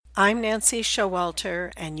I'm Nancy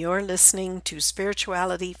Showalter, and you're listening to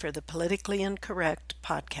Spirituality for the Politically Incorrect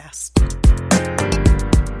podcast.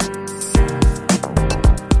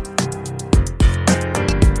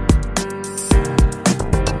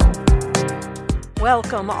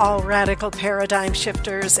 Welcome, all radical paradigm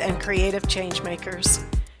shifters and creative change makers.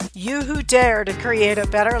 You who dare to create a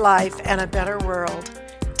better life and a better world.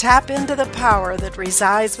 Tap into the power that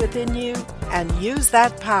resides within you and use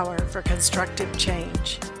that power for constructive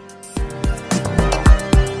change.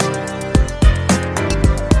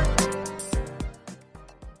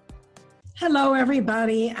 Hello,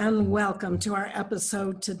 everybody, and welcome to our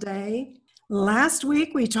episode today. Last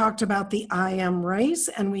week, we talked about the I Am race,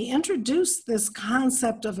 and we introduced this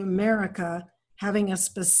concept of America having a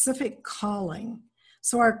specific calling.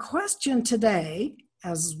 So our question today,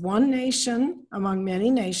 as one nation among many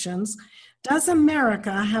nations, does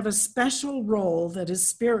America have a special role that is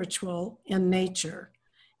spiritual in nature?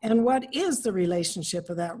 And what is the relationship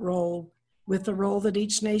of that role with the role that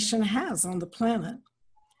each nation has on the planet?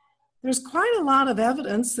 There's quite a lot of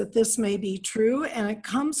evidence that this may be true, and it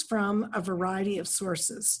comes from a variety of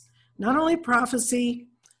sources. Not only prophecy,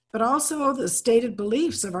 but also the stated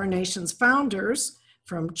beliefs of our nation's founders,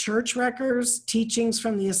 from church records, teachings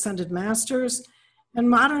from the Ascended Masters, and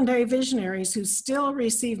modern-day visionaries who still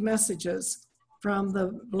receive messages from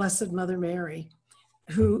the Blessed Mother Mary,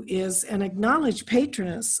 who is an acknowledged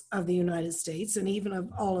patroness of the United States and even of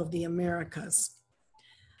all of the Americas.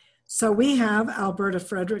 So we have Alberta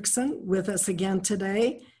Fredrickson with us again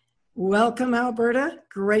today. Welcome, Alberta.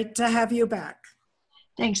 Great to have you back.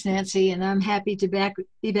 Thanks, Nancy, and I'm happy to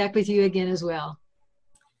be back with you again as well.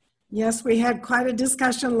 Yes, we had quite a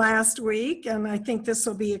discussion last week, and I think this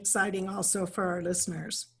will be exciting also for our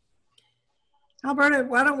listeners. Alberta,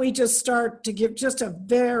 why don't we just start to give just a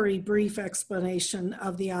very brief explanation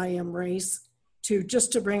of the I Am race to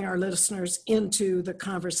bring our listeners into the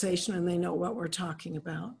conversation and they know what we're talking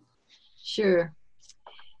about. Sure.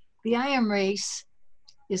 The I Am race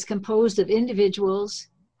is composed of individuals,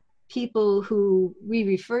 people who we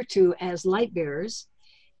refer to as light bearers,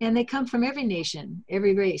 and they come from every nation,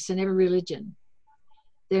 every race, and every religion.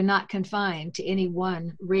 They're not confined to any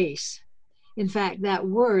one race. In fact, that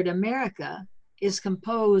word, America, is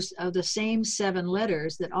composed of the same 7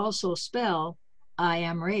 letters that also spell I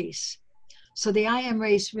Am race. So the I Am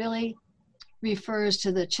race really refers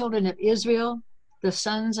to the children of Israel, the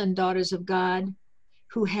sons and daughters of God,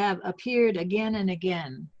 who have appeared again and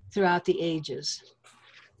again throughout the ages.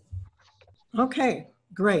 Okay,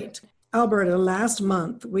 great. Alberta, last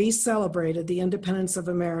month we celebrated the independence of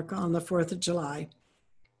America on the 4th of July.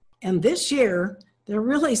 And this year, there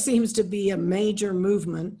really seems to be a major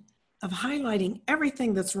movement of highlighting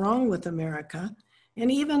everything that's wrong with America,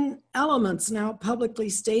 and even elements now publicly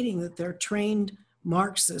stating that they're trained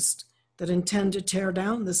Marxists that intend to tear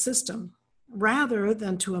down the system, rather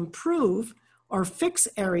than to improve or fix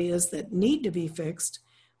areas that need to be fixed,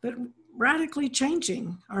 but radically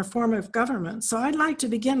changing our form of government. So I'd like to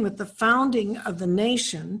begin with the founding of the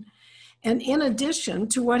nation, and in addition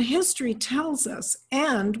to what history tells us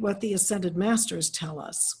and what the Ascended Masters tell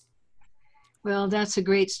us. Well, that's a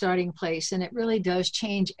great starting place, and it really does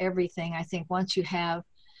change everything, I think, once you have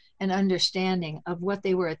an understanding of what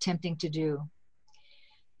they were attempting to do.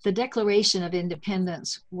 The Declaration of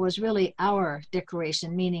Independence was really our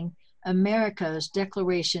declaration, meaning America's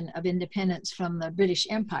Declaration of Independence from the British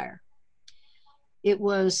Empire. It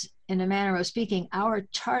was, in a manner of speaking, our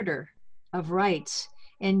charter of rights,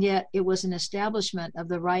 and yet it was an establishment of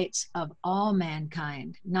the rights of all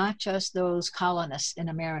mankind, not just those colonists in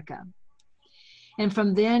America. And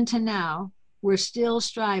from then to now, we're still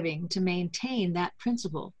striving to maintain that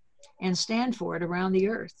principle and stand for it around the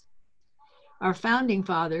earth. Our founding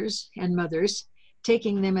fathers and mothers,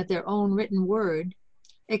 taking them at their own written word,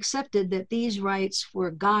 accepted that these rights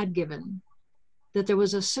were God-given, that there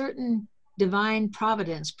was a certain divine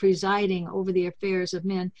providence presiding over the affairs of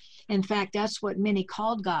men. In fact, that's what many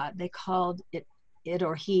called God. They called it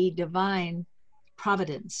or he divine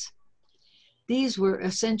providence. These were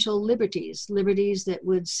essential liberties that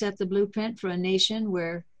would set the blueprint for a nation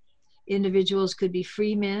where individuals could be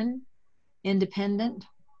free men, independent,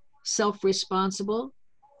 self-responsible,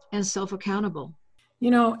 and self-accountable.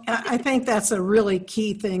 You know, I think that's a really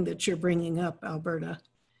key thing that you're bringing up, Alberta.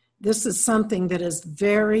 This is something that is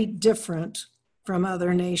very different from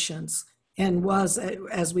other nations and was,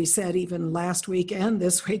 as we said, even last week and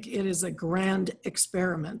this week, it is a grand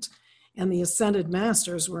experiment. And the Ascended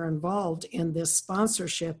Masters were involved in this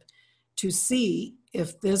sponsorship to see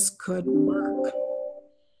if this could work.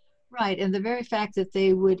 Right, and the very fact that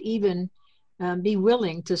they would even be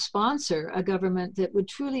willing to sponsor a government that would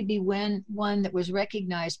truly be one that was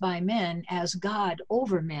recognized by men as God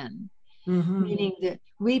over men, meaning that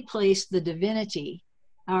we place the divinity,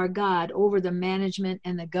 our God, over the management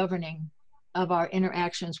and the governing of our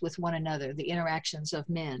interactions with one another, the interactions of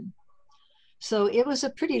men. So it was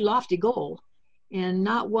a pretty lofty goal, and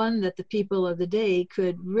not one that the people of the day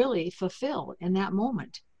could really fulfill in that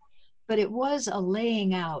moment. But it was a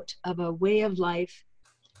laying out of a way of life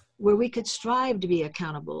where we could strive to be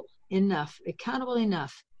accountable enough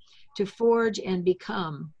to forge and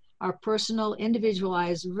become our personal,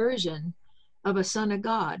 individualized version of a son of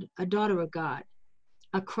God, a daughter of God,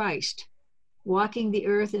 a Christ, walking the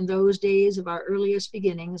earth in those days of our earliest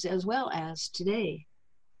beginnings as well as today.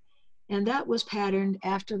 And that was patterned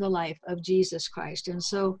after the life of Jesus Christ. And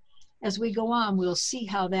so as we go on, we'll see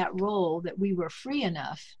how that role that we were free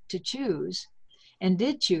enough to choose and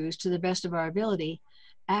did choose to the best of our ability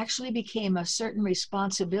actually became a certain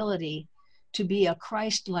responsibility to be a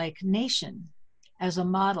Christ-like nation as a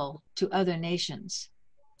model to other nations.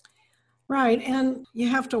 Right. And you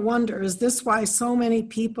have to wonder, is this why so many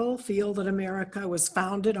people feel that America was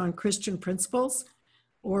founded on Christian principles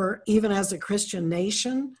or even as a Christian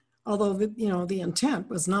nation? Although, the intent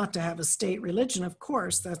was not to have a state religion, of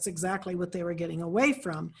course, that's exactly what they were getting away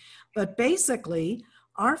from. But basically,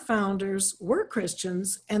 our founders were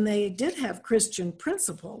Christians and they did have Christian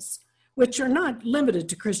principles, which are not limited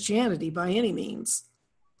to Christianity by any means.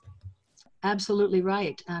 Absolutely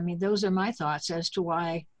right. I mean, those are my thoughts as to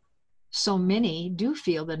why so many do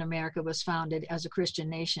feel that America was founded as a Christian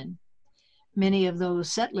nation. Many of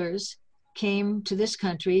those settlers came to this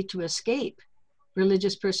country to escape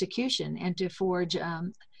religious persecution and to forge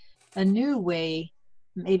a new way,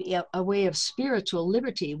 maybe a way of spiritual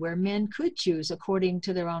liberty where men could choose according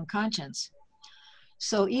to their own conscience.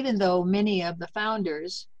 So even though many of the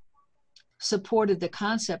founders supported the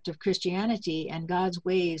concept of Christianity and God's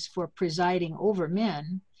ways for presiding over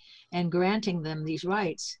men and granting them these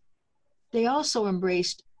rights, they also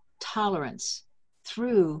embraced tolerance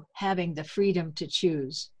through having the freedom to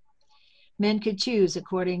choose. Men could choose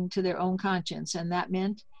according to their own conscience, and that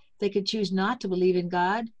meant they could choose not to believe in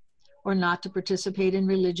God or not to participate in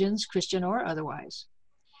religions, Christian or otherwise.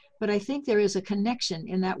 But I think there is a connection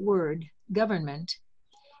in that word, government,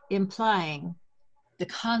 implying the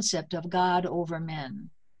concept of God over men.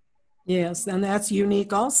 Yes, and that's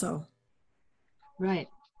unique also. Right.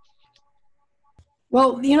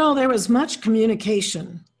 Well, there was much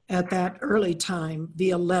communication at that early time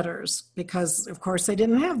via letters because, of course, they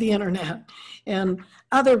didn't have the internet and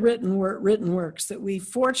other written works that we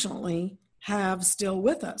fortunately have still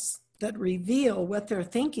with us that reveal what their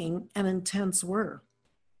thinking and intents were.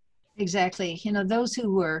 Exactly. Those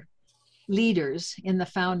who were leaders in the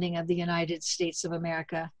founding of the United States of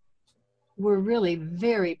America were really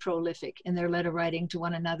very prolific in their letter writing to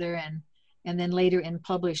one another and then later in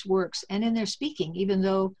published works and in their speaking, even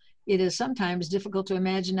though it is sometimes difficult to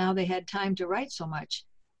imagine how they had time to write so much.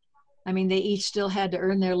 I mean, they each still had to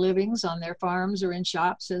earn their livings on their farms or in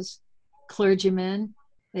shops as clergymen.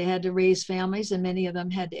 They had to raise families, and many of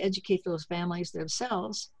them had to educate those families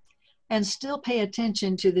themselves and still pay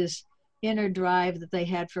attention to this inner drive that they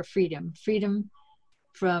had for freedom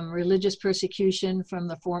from religious persecution from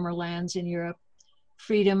the former lands in Europe,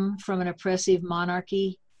 freedom from an oppressive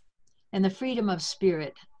monarchy, and the freedom of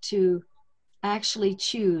spirit to actually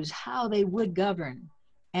choose how they would govern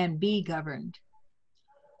and be governed.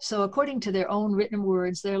 So according to their own written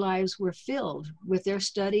words, their lives were filled with their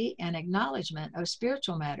study and acknowledgement of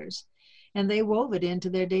spiritual matters, and they wove it into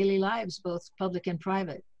their daily lives, both public and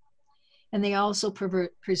private. And they also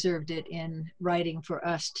preserved it in writing for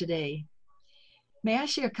us today. May I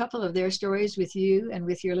share a couple of their stories with you and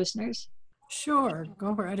with your listeners? Sure,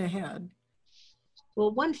 go right ahead.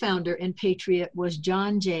 Well, one founder and patriot was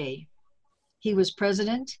John Jay. He was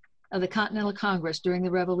president of the Continental Congress during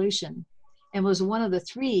the Revolution and was one of the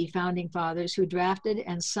 3 founding fathers who drafted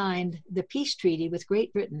and signed the peace treaty with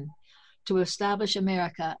Great Britain to establish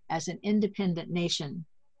America as an independent nation.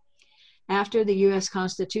 After the U.S.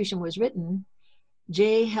 Constitution was written,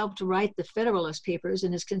 Jay helped write the Federalist Papers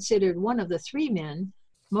and is considered one of the 3 men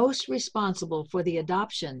most responsible for the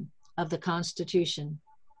adoption of the Constitution.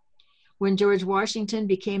 When George Washington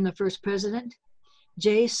became the first president,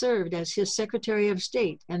 Jay served as his Secretary of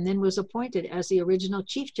State and then was appointed as the original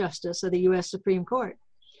Chief Justice of the U.S. Supreme Court.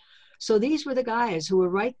 So these were the guys who were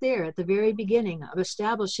right there at the very beginning of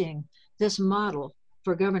establishing this model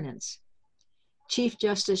for governance. Chief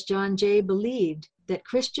Justice John Jay believed that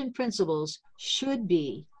Christian principles should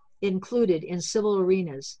be included in civil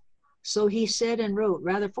arenas. So he said and wrote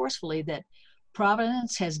rather forcefully that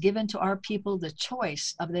Providence has given to our people the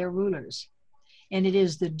choice of their rulers, and it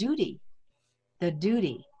is the duty,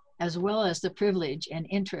 as well as the privilege and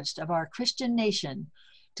interest of our Christian nation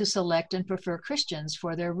to select and prefer Christians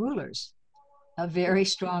for their rulers. A very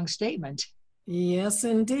strong statement. Yes,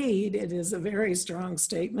 indeed. It is a very strong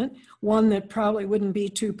statement, one that probably wouldn't be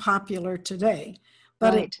too popular today.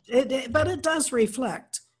 But Right. it does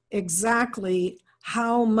reflect exactly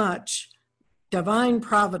how much divine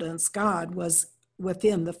providence, God, was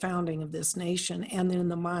within the founding of this nation and in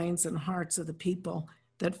the minds and hearts of the people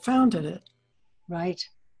that founded it. Right.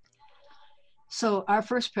 So our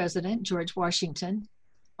first president, George Washington,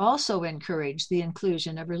 also encouraged the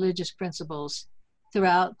inclusion of religious principles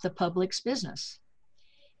throughout the public's business.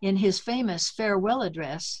 In his famous farewell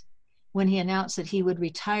address, when he announced that he would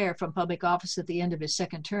retire from public office at the end of his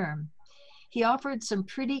second term, he offered some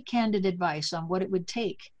pretty candid advice on what it would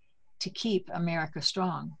take to keep America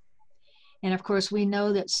strong. And of course, we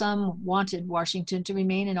know that some wanted Washington to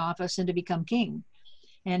remain in office and to become king,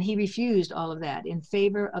 and he refused all of that in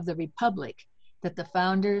favor of the republic that the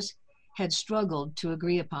founders had struggled to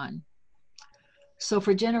agree upon. So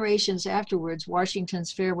for generations afterwards,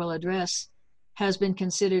 Washington's farewell address has been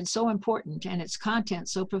considered so important and its content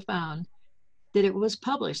so profound that it was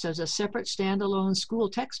published as a separate standalone school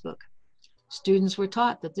textbook. Students were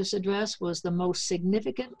taught that this address was the most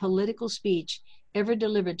significant political speech ever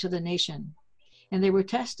delivered to the nation, and they were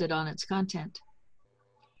tested on its content.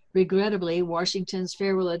 Regrettably, Washington's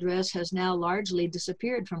farewell address has now largely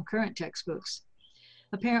disappeared from current textbooks,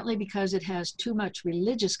 apparently because it has too much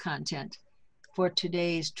religious content for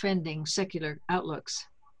today's trending secular outlooks.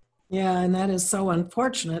 Yeah, and that is so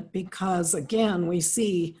unfortunate because, again, we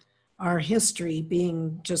see our history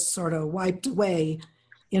being just sort of wiped away.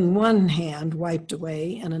 In one hand, wiped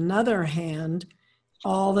away, and another hand,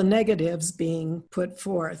 all the negatives being put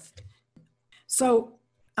forth. So,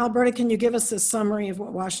 Alberta, can you give us a summary of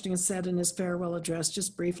what Washington said in his farewell address,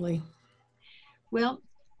 just briefly? Well,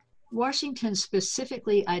 Washington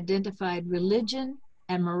specifically identified religion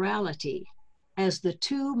and morality as the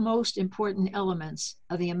two most important elements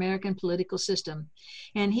of the American political system.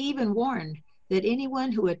 And he even warned that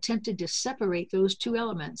anyone who attempted to separate those two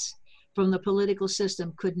elements from the political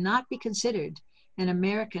system could not be considered an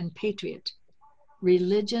American patriot.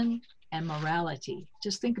 Religion and morality.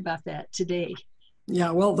 Just think about that today.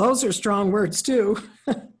 Yeah, well, those are strong words too.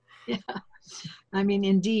 Yeah. I mean,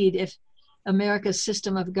 indeed, if America's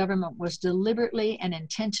system of government was deliberately and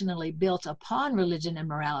intentionally built upon religion and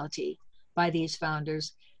morality by these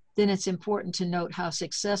founders, then it's important to note how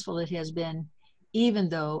successful it has been, even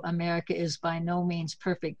though America is by no means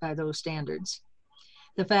perfect by those standards.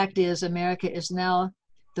 The fact is, America is now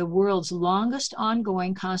the world's longest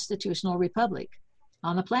ongoing constitutional republic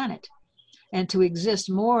on the planet. And to exist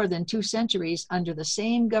more than 2 centuries under the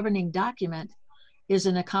same governing document is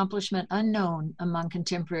an accomplishment unknown among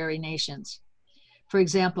contemporary nations. For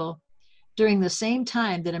example, during the same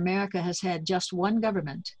time that America has had just one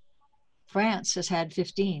government, France has had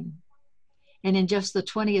 15. And in just the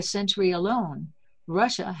 20th century alone,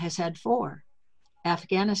 Russia has had 4,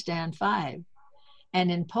 Afghanistan 5, and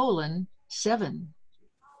in Poland 7.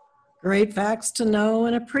 Great facts to know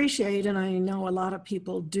and appreciate, and I know a lot of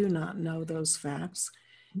people do not know those facts.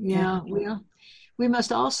 Yeah, well, we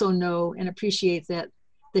must also know and appreciate that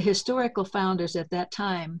the historical founders at that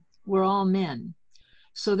time were all men.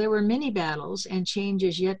 So there were many battles and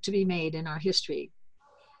changes yet to be made in our history.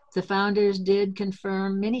 The founders did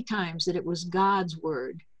confirm many times that it was God's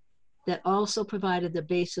word that also provided the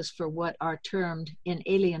basis for what are termed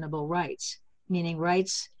inalienable rights, meaning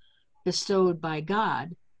rights bestowed by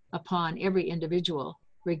God upon every individual,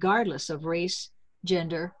 regardless of race,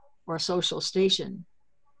 gender, or social station.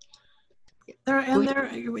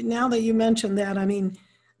 Now that you mentioned that, I mean,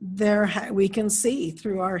 we can see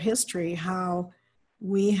through our history how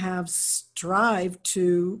we have strived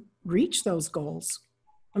to reach those goals.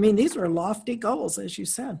 I mean, these were lofty goals, as you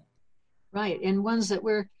said. Right, and ones that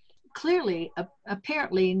were clearly,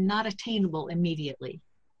 apparently not attainable immediately.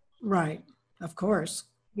 Right, of course.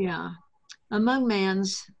 Yeah. Among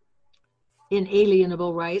man's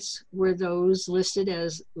inalienable rights were those listed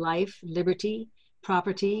as life, liberty,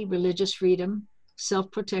 property, religious freedom,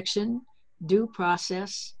 self-protection, due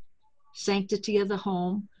process, sanctity of the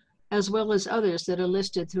home, as well as others that are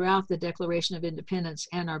listed throughout the Declaration of Independence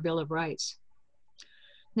and our Bill of Rights.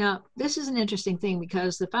 Now, this is an interesting thing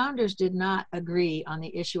because the founders did not agree on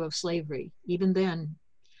the issue of slavery, even then.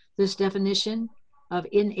 This definition of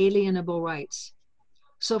inalienable rights.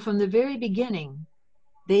 So from the very beginning,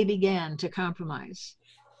 they began to compromise.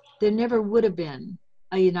 There never would have been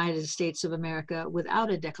a United States of America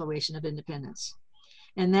without a Declaration of Independence.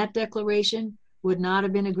 And that declaration would not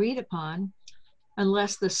have been agreed upon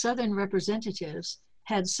unless the Southern representatives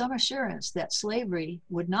had some assurance that slavery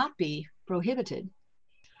would not be prohibited.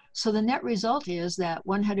 So the net result is that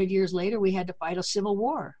 100 years later, we had to fight a civil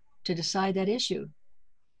war to decide that issue.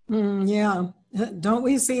 Yeah. Don't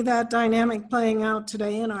we see that dynamic playing out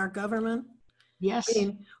today in our government? Yes. I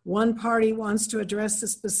mean, one party wants to address a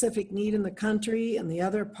specific need in the country, and the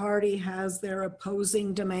other party has their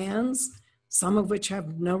opposing demands, some of which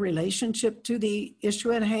have no relationship to the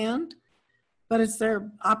issue at hand. But it's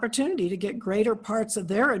their opportunity to get greater parts of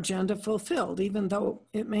their agenda fulfilled, even though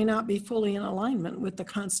it may not be fully in alignment with the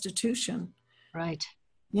Constitution. Right.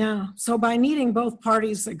 Yeah. So by needing both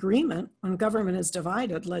parties' agreement when government is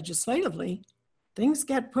divided legislatively, things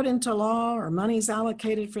get put into law or money's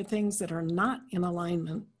allocated for things that are not in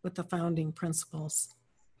alignment with the founding principles.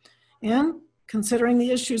 And considering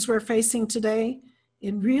the issues we're facing today,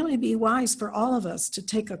 it'd really be wise for all of us to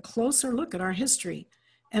take a closer look at our history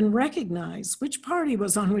and recognize which party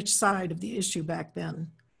was on which side of the issue back then.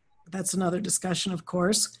 That's another discussion, of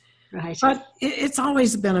course. Right. But it's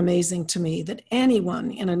always been amazing to me that anyone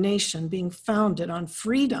in a nation being founded on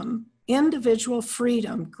freedom, individual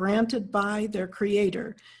freedom granted by their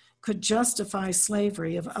creator, could justify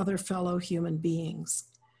slavery of other fellow human beings.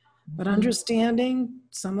 But understanding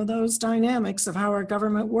some of those dynamics of how our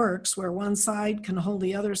government works, where one side can hold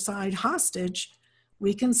the other side hostage,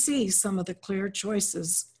 we can see some of the clear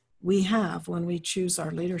choices we have when we choose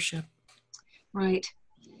our leadership. Right.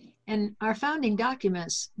 And our founding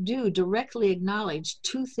documents do directly acknowledge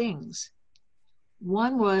two things.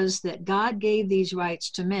 One was that God gave these rights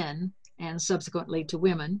to men and subsequently to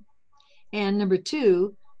women. And number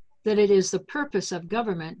two, that it is the purpose of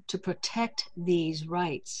government to protect these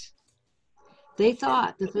rights. They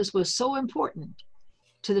thought that this was so important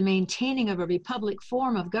to the maintaining of a republic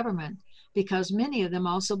form of government because many of them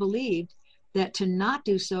also believed that to not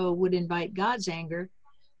do so would invite God's anger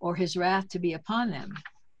or his wrath to be upon them.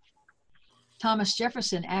 Thomas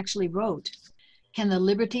Jefferson actually wrote, "Can the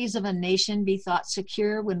liberties of a nation be thought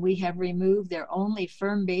secure when we have removed their only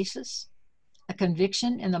firm basis, a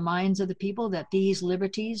conviction in the minds of the people that these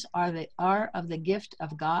liberties are of the gift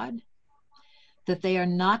of God, that they are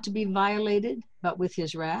not to be violated but with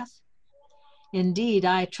his wrath? Indeed,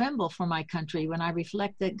 I tremble for my country when I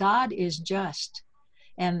reflect that God is just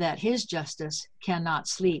and that his justice cannot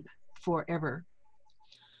sleep forever."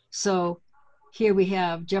 So here we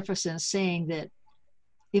have Jefferson saying that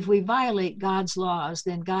if we violate God's laws,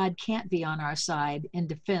 then God can't be on our side in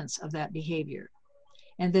defense of that behavior,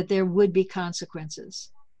 and that there would be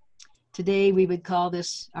consequences. Today, we would call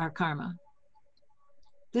this our karma.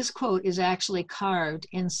 This quote is actually carved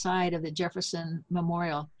inside of the Jefferson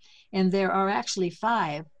Memorial, and there are actually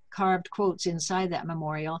 5 carved quotes inside that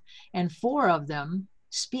memorial, and 4 of them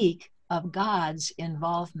speak of God's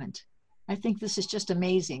involvement. I think this is just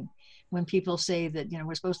amazing when people say that,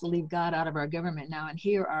 we're supposed to leave God out of our government now, and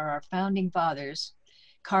here are our founding fathers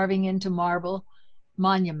carving into marble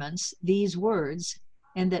monuments these words,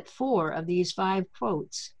 and that 4 of these 5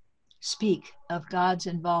 quotes speak of God's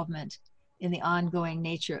involvement in the ongoing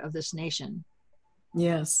nature of this nation.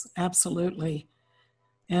 Yes, absolutely.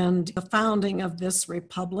 And the founding of this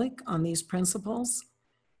republic on these principles,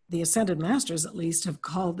 the Ascended Masters at least have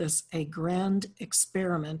called this a grand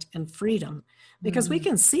experiment in freedom, because we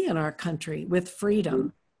can see in our country with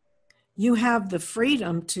freedom, you have the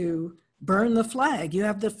freedom to burn the flag. You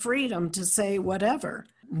have the freedom to say whatever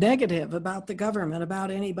negative about the government, about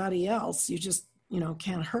anybody else. You just,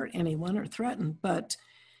 can't hurt anyone or threaten. But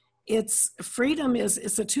it's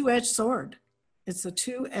a two-edged sword. It's a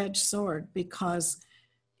two-edged sword because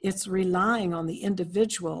it's relying on the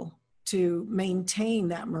individual to maintain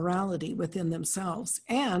that morality within themselves.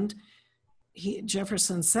 And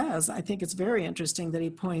Jefferson says, I think it's very interesting that he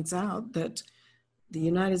points out that the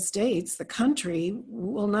United States, the country,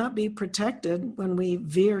 will not be protected when we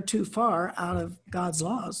veer too far out of God's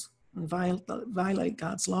laws and violate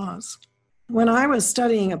God's laws. When I was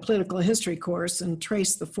studying a political history course and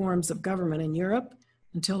traced the forms of government in Europe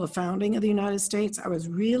until the founding of the United States, I was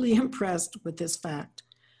really impressed with this fact.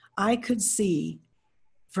 I could see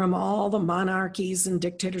from all the monarchies and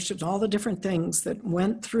dictatorships, all the different things that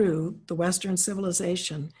went through the Western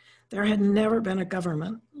civilization, there had never been a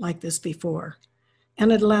government like this before.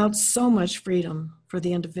 And it allowed so much freedom for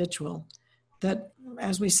the individual that,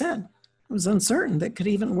 as we said, it was uncertain that could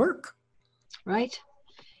even work. Right.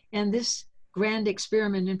 And this grand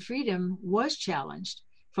experiment in freedom was challenged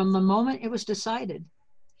from the moment it was decided.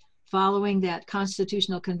 Following that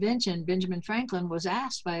constitutional convention, Benjamin Franklin was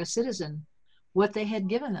asked by a citizen, what they had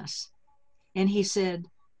given us. And he said,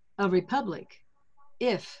 "A republic,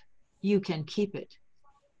 if you can keep it."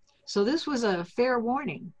 So this was a fair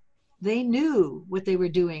warning. They knew what they were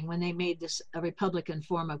doing when they made this a Republican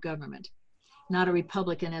form of government. Not a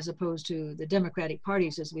Republican as opposed to the Democratic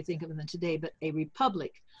parties as we think of them today, but a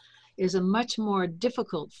republic is a much more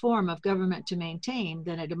difficult form of government to maintain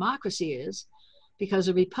than a democracy is, because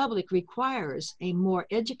a republic requires a more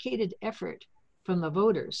educated effort from the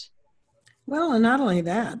voters. Well, and not only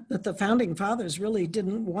that, but the founding fathers really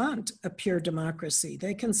didn't want a pure democracy.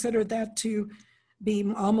 They considered that to be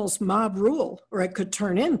almost mob rule, or it could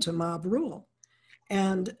turn into mob rule.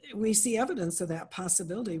 And we see evidence of that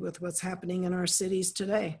possibility with what's happening in our cities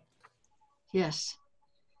today. Yes,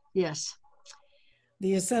 yes.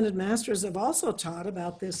 The Ascended Masters have also taught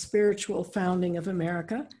about this spiritual founding of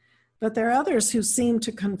America, but there are others who seem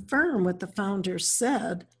to confirm what the founders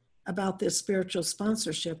said about this spiritual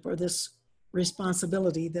sponsorship or this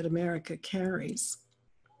responsibility that America carries.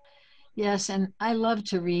 Yes, and I love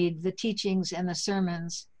to read the teachings and the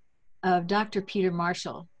sermons of Dr. Peter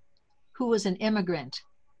Marshall, who was an immigrant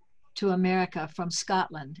to America from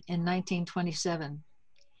Scotland in 1927.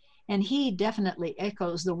 And he definitely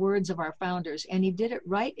echoes the words of our founders, and he did it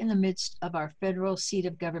right in the midst of our federal seat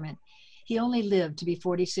of government. He only lived to be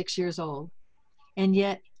 46 years old, and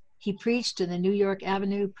yet he preached in the New York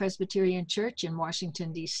Avenue Presbyterian Church in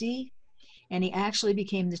Washington, D.C., and he actually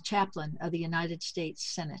became the chaplain of the United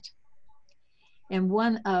States Senate. And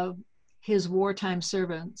one of his wartime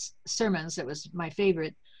sermons that was my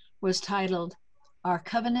favorite was titled, "Our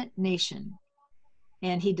Covenant Nation."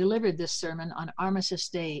 And he delivered this sermon on Armistice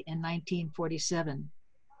Day in 1947.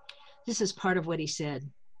 This is part of what he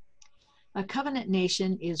said. "A covenant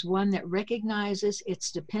nation is one that recognizes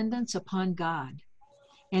its dependence upon God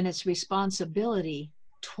and its responsibility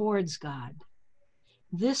towards God.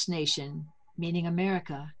 This nation, meaning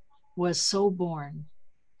America, was so born.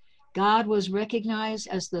 God was recognized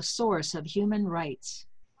as the source of human rights.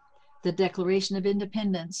 The Declaration of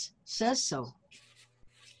Independence says so.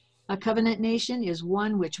 A covenant nation is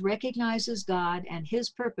one which recognizes God and his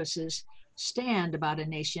purposes stand about a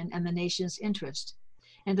nation and the nation's interest,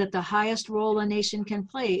 and that the highest role a nation can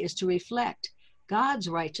play is to reflect God's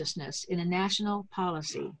righteousness in a national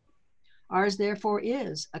policy. Ours, therefore,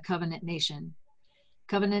 is a covenant nation,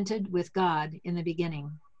 covenanted with God in the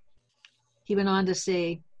beginning." He went on to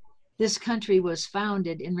say, "This country was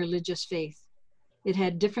founded in religious faith. It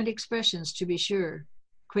had different expressions, to be sure: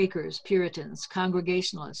 Quakers, Puritans,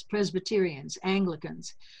 Congregationalists, Presbyterians,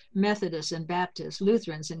 Anglicans, Methodists and Baptists,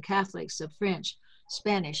 Lutherans and Catholics of French,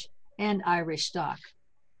 Spanish, and Irish stock.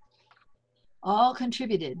 All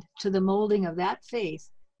contributed to the molding of that faith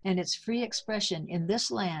and its free expression in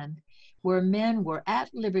this land where men were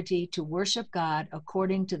at liberty to worship God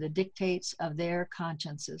according to the dictates of their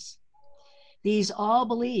consciences. These all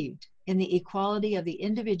believed in the equality of the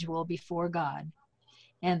individual before God,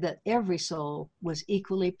 and that every soul was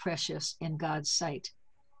equally precious in God's sight."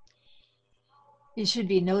 It should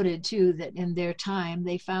be noted, too, that in their time,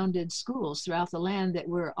 they founded schools throughout the land that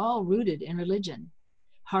were all rooted in religion.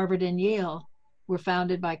 Harvard and Yale were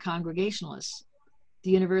founded by Congregationalists.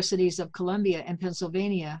 The universities of Columbia and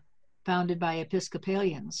Pennsylvania, founded by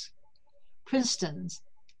Episcopalians. Princeton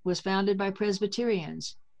was founded by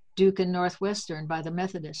Presbyterians, Duke and Northwestern by the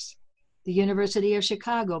Methodists, the University of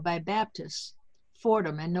Chicago by Baptists,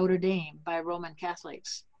 Fordham and Notre Dame by Roman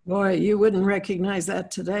Catholics. Boy, you wouldn't recognize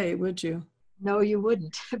that today, would you? No, you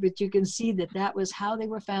wouldn't, but you can see that that was how they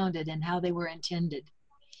were founded and how they were intended.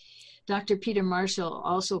 Dr. Peter Marshall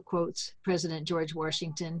also quotes President George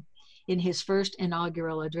Washington in his first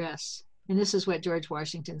inaugural address. And this is what George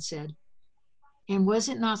Washington said: "And was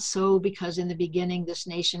it not so because in the beginning this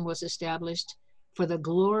nation was established for the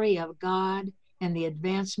glory of God and the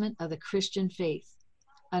advancement of the Christian faith,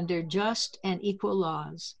 under just and equal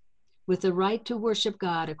laws, with the right to worship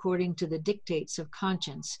God according to the dictates of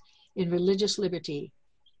conscience in religious liberty,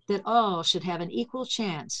 that all should have an equal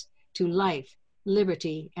chance to life,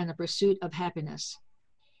 liberty, and the pursuit of happiness,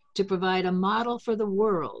 to provide a model for the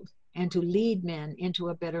world and to lead men into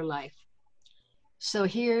a better life." So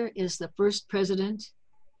here is the first president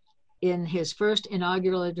in his first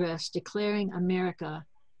inaugural address declaring America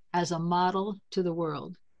as a model to the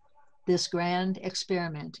world, this grand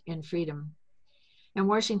experiment in freedom. And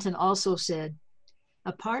Washington also said,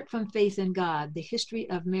 "Apart from faith in God, the history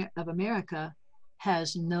of America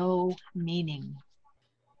has no meaning."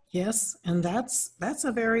 Yes, and that's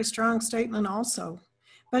a very strong statement also.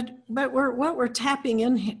 But what we're tapping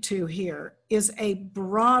into here is a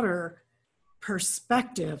broader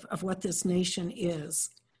perspective of what this nation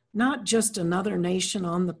is. Not just another nation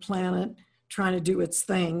on the planet trying to do its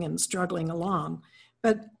thing and struggling along.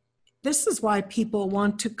 But this is why people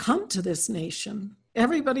want to come to this nation.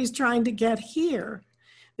 Everybody's trying to get here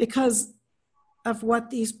because of what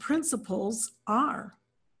these principles are.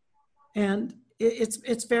 And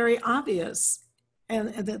it's very obvious, and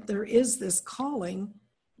that there is this calling,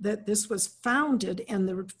 that this was founded, and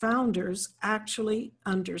the founders actually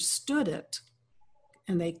understood it,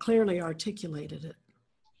 and they clearly articulated it.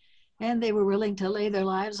 And they were willing to lay their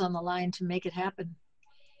lives on the line to make it happen.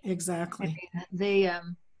 Exactly. They,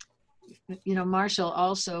 Marshall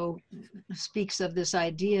also speaks of this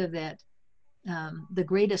idea that the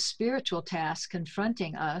greatest spiritual task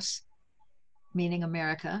confronting us, meaning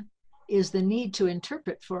America, is the need to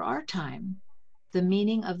interpret for our time the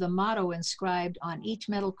meaning of the motto inscribed on each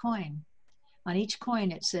metal coin. On each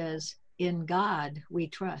coin it says, "In God we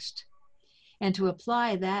trust," and to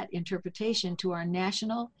apply that interpretation to our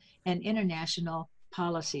national and international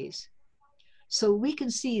policies. So we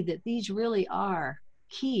can see that these really are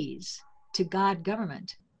keys to God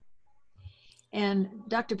government. And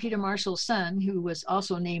Dr. Peter Marshall's son, who was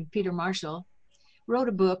also named Peter Marshall, wrote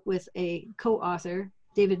a book with a co-author,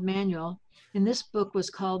 David Manuel, and this book was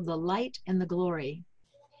called The Light and the Glory.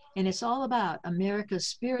 And it's all about America's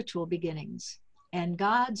spiritual beginnings and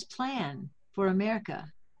God's plan for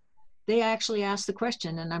America. They actually asked the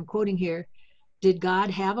question, and I'm quoting here, did God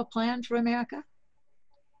have a plan for America?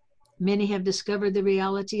 Many have discovered the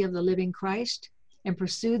reality of the living Christ and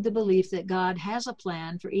pursued the belief that God has a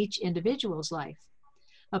plan for each individual's life,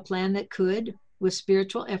 a plan that could, with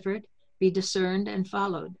spiritual effort, be discerned and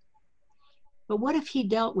followed. But what if he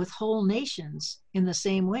dealt with whole nations in the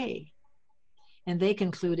same way? And they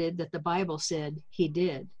concluded that the Bible said he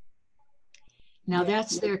did. Now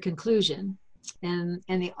that's their conclusion. And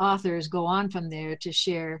the authors go on from there to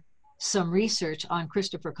share some research on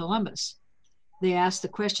Christopher Columbus. They asked the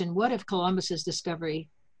question, what if Columbus's discovery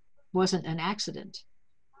wasn't an accident?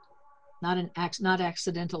 Not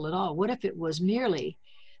accidental at all. What if it was merely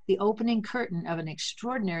the opening curtain of an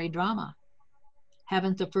extraordinary drama?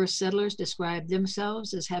 Haven't the first settlers described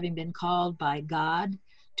themselves as having been called by God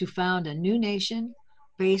to found a new nation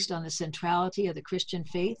based on the centrality of the Christian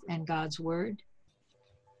faith and God's word?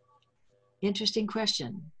 Interesting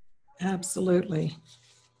question. Absolutely.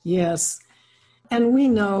 Yes. And we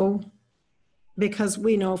know, because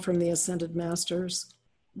we know from the Ascended Masters,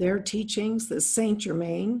 their teachings that Saint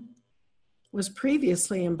Germain was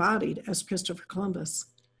previously embodied as Christopher Columbus,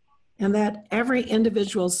 and that every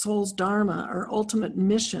individual soul's dharma or ultimate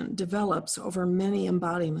mission develops over many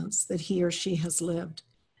embodiments that he or she has lived.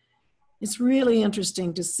 It's really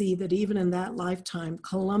interesting to see that even in that lifetime,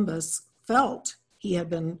 Columbus felt he had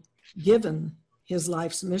been given his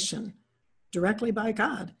life's mission directly by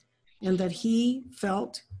God, and that he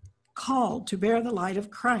felt called to bear the light of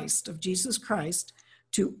Christ, of Jesus Christ,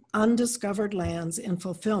 to undiscovered lands in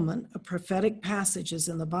fulfillment of prophetic passages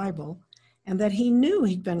in the Bible, and that he knew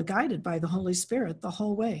he'd been guided by the Holy Spirit the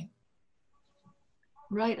whole way.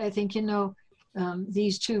 Right. I think,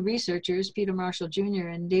 these two researchers, Peter Marshall Jr.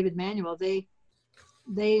 and David Manuel,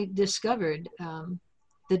 they discovered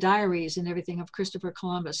the diaries and everything of Christopher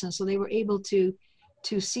Columbus. And so they were able to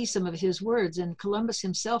see some of his words. And Columbus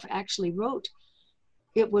himself actually wrote,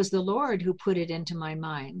 "It was the Lord who put it into my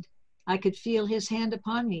mind. I could feel his hand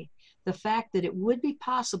upon me, the fact that it would be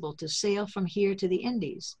possible to sail from here to the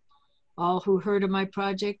Indies. All who heard of my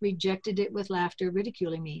project rejected it with laughter,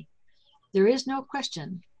 ridiculing me. There is no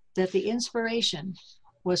question that the inspiration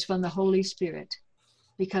was from the Holy Spirit,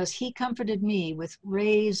 because he comforted me with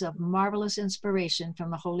rays of marvelous inspiration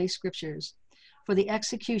from the Holy Scriptures for the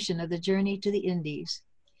execution of the journey to the Indies.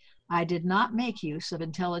 I did not make use of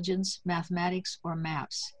intelligence, mathematics, or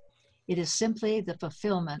maps. It is simply the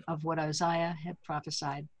fulfillment of what Isaiah had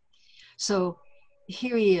prophesied." So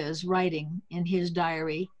here he is writing in his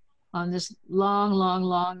diary on this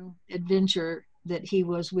long adventure that he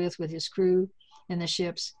was with his crew and the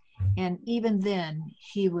ships. And even then,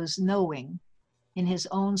 he was knowing in his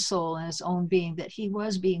own soul and his own being that he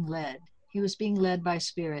was being led. He was being led by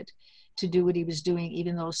Spirit to do what he was doing,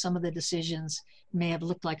 even though some of the decisions may have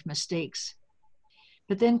looked like mistakes.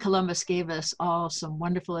 But then Columbus gave us all some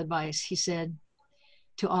wonderful advice. He said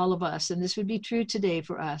to all of us, and this would be true today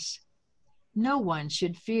for us, no one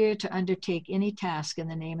should fear to undertake any task in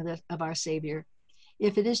the name of our Savior,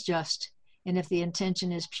 if it is just, and if the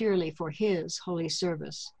intention is purely for his holy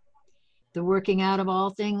service. The working out of all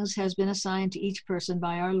things has been assigned to each person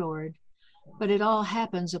by our Lord, but it all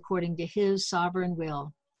happens according to his sovereign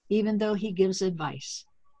will, even though he gives advice.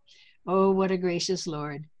 Oh, what a gracious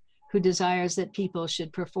Lord, who desires that people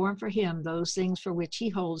should perform for him those things for which he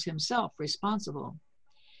holds himself responsible.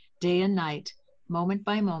 day and night, moment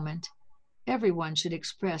by moment, everyone should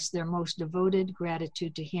express their most devoted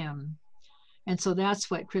gratitude to him. And so that's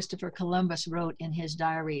what Christopher Columbus wrote in his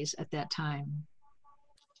diaries at that time.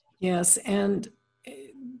 Yes, and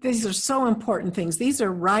these are so important things. These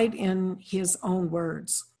are right in his own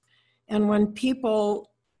words. And when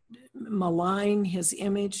people malign his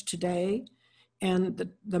image today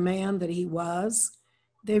and the man that he was,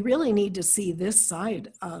 they really need to see this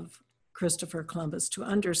side of Christopher Columbus to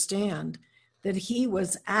understand that he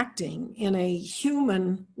was acting in a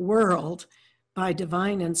human world by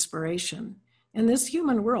divine inspiration. And this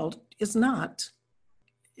human world is not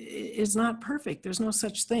perfect. There's no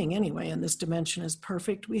such thing anyway in this dimension as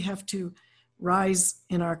perfect. We have to rise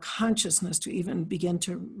in our consciousness to even begin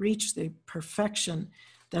to reach the perfection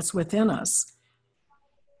that's within us.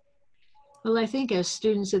 Well, I think as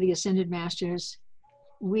students of the Ascended Masters,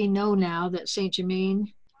 we know now that Saint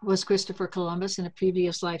Germain was Christopher Columbus in a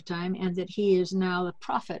previous lifetime, and that he is now the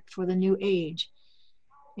prophet for the new age.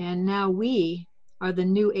 And now we are the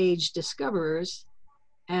new age discoverers,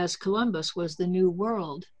 as Columbus was the new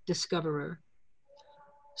world discoverer.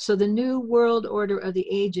 So the new world order of the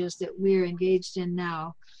ages that we're engaged in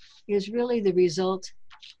now is really the result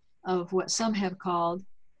of what some have called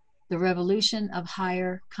the revolution of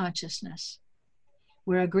higher consciousness,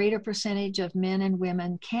 where a greater percentage of men and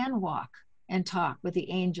women can walk and talk with the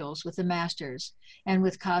angels, with the masters, and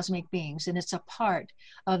with cosmic beings. And it's a part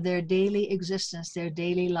of their daily existence, their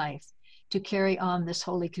daily life, to carry on this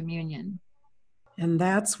Holy Communion. And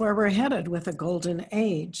that's where we're headed with a golden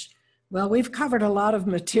age. Well, we've covered a lot of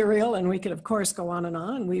material, and we could, of course, go on,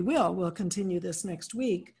 and we will. We'll continue this next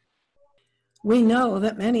week. We know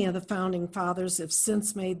that many of the founding fathers have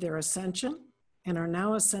since made their ascension and are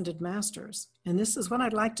now ascended masters. And this is what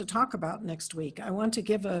I'd like to talk about next week. I want to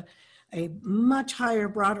give a much higher,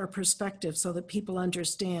 broader perspective so that people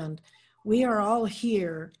understand we are all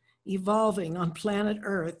here evolving on planet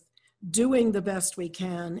Earth, doing the best we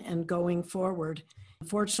can and going forward.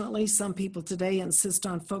 Unfortunately, some people today insist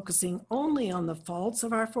on focusing only on the faults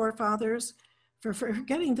of our forefathers,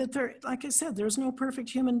 forgetting that like I said, there's no perfect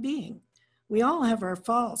human being. We all have our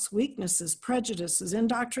faults, weaknesses, prejudices,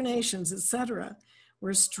 indoctrinations, etc.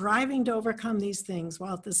 We're striving to overcome these things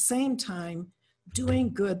while at the same time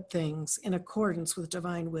doing good things in accordance with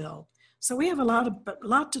divine will. So we have a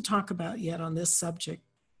lot to talk about yet on this subject.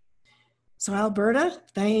 So Alberta,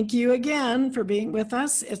 thank you again for being with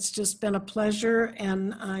us. It's just been a pleasure,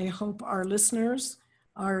 and I hope our listeners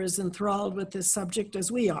are as enthralled with this subject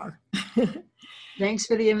as we are. Thanks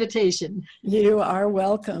for the invitation. You are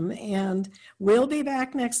welcome, and we'll be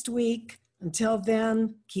back next week. Until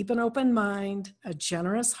then, keep an open mind, a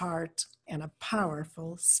generous heart, and a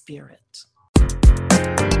powerful spirit.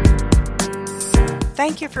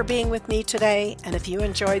 Thank you for being with me today, and if you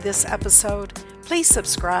enjoyed this episode, please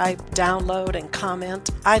subscribe, download, and comment.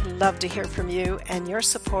 I'd love to hear from you, and your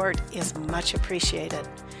support is much appreciated.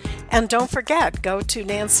 And don't forget, go to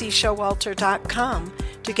nancyshowalter.com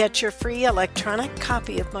to get your free electronic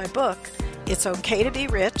copy of my book, It's Okay to Be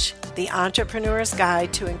Rich, The Entrepreneur's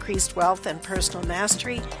Guide to Increased Wealth and Personal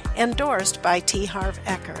Mastery, endorsed by T. Harv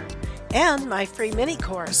Eker. And my free mini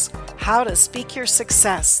course, How to Speak Your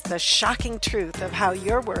Success, the shocking truth of how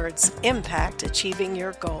your words impact achieving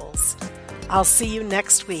your goals. I'll see you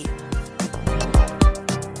next week.